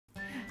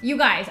You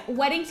guys,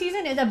 wedding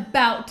season is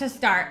about to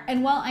start,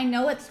 and while I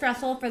know it's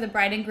stressful for the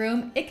bride and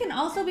groom, it can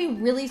also be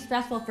really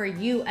stressful for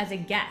you as a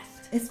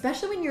guest.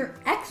 Especially when your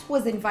ex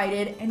was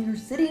invited and you're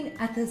sitting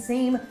at the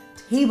same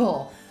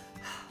table.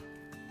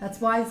 That's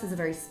why this is a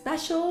very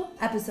special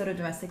episode of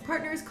Domestic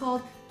Partners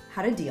called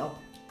How to Deal.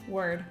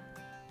 Word.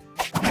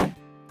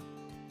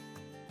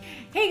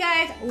 Hey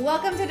guys,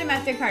 welcome to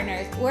Domestic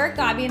Partners. We're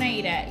Gaby and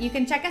Aida. You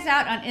can check us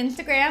out on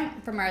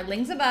Instagram from our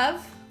links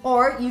above.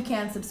 Or you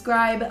can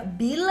subscribe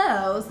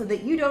below so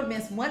that you don't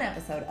miss one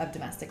episode of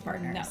Domestic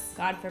Partners. No,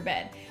 God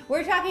forbid.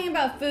 We're talking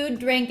about food,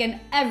 drink, and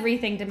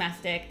everything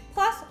domestic.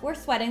 Plus, we're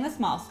sweating the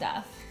small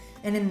stuff.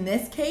 And in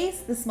this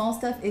case, the small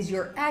stuff is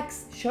your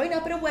ex showing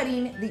up at a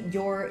wedding that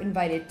you're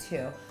invited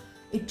to.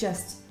 It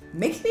just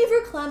makes me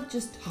verklempt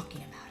just talking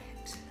about it.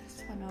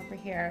 Over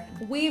here.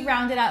 We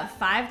rounded out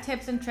 5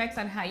 tips and tricks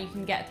on how you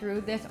can get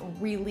through this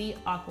really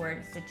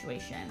awkward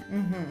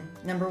situation.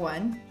 Number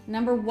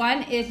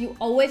one is you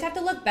always have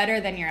to look better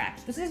than your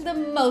ex. This is the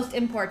most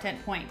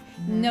important point.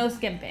 No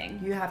skimping.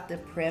 You have to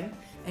primp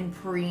and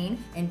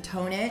preen and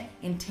tone it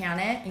and tan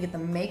it and get the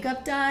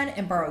makeup done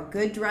and borrow a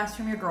good dress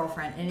from your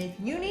girlfriend. And if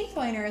you need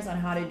pointers on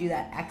how to do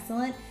that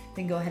excellent,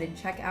 then go ahead and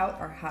check out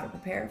our How to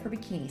Prepare for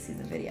Bikini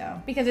Season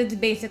video. Because it's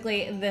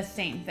basically the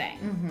same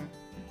thing.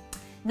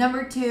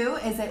 Number 2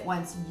 is that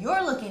once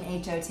you're looking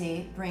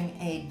HOT, bring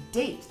a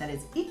date that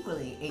is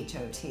equally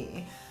HOT.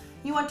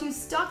 You want to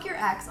stalk your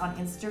ex on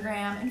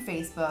Instagram and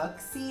Facebook,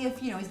 see if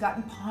he's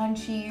gotten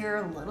paunchy or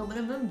a little bit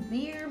of a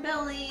beer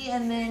belly,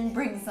 and then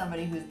bring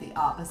somebody who's the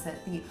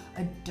opposite, the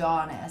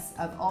Adonis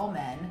of all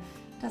men.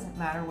 Doesn't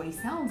matter what he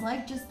sounds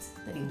like,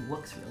 just that he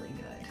looks really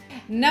good.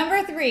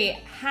 Number 3,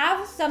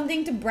 have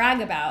something to brag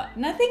about.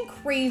 Nothing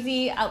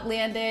crazy,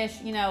 outlandish,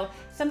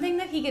 something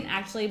that he can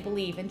actually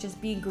believe and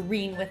just be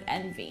green with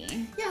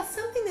envy. Yeah,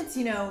 something that's,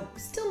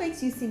 still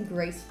makes you seem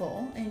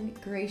graceful and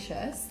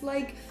gracious,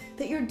 like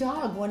that your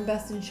dog won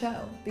Best in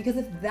Show. Because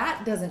if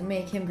that doesn't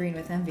make him green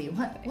with envy,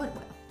 what will?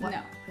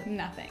 No,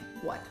 nothing.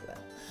 What will?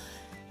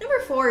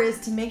 Number 4 is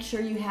to make sure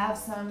you have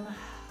some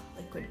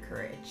liquid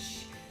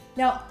courage.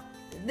 Now,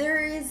 there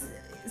is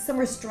some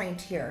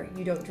restraint here.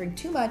 You don't drink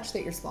too much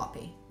that you're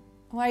sloppy.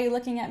 Why are you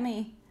looking at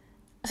me?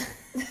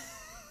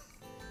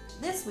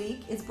 This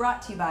week is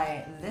brought to you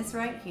by this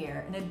right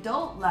here, an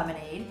adult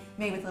lemonade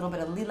made with a little bit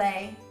of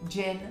lillet,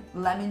 gin,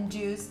 lemon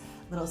juice,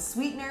 a little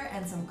sweetener,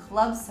 and some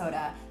club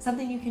soda.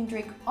 Something you can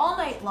drink all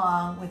night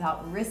long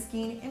without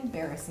risking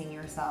embarrassing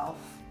yourself.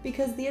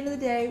 Because at the end of the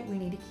day, we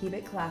need to keep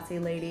it classy,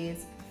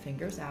 ladies.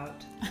 Fingers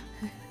out.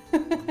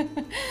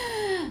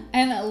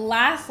 And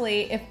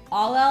lastly, if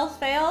all else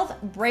fails,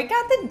 break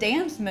out the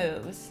dance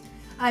moves.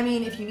 I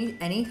mean, if you need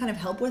any kind of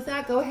help with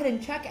that, go ahead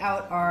and check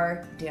out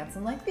our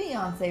Dancing Like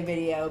Beyonce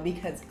video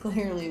because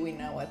clearly we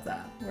know what's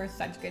up. We're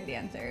such good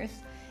dancers.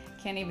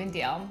 Can't even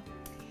deal.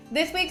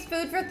 This week's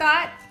food for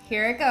thought,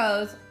 here it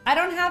goes. I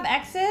don't have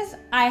X's,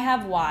 I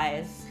have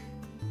Y's.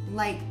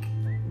 Like,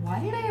 why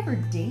did I ever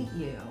date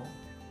you?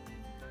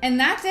 And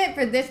that's it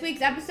for this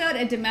week's episode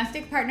of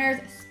Domestic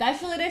Partners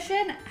Special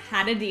Edition,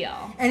 How to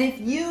Deal. And if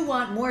you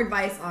want more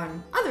advice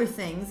on other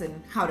things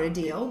and how to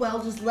deal,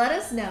 well, just let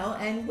us know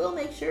and we'll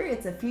make sure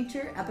it's a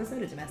future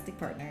episode of Domestic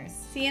Partners.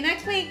 See you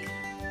next week.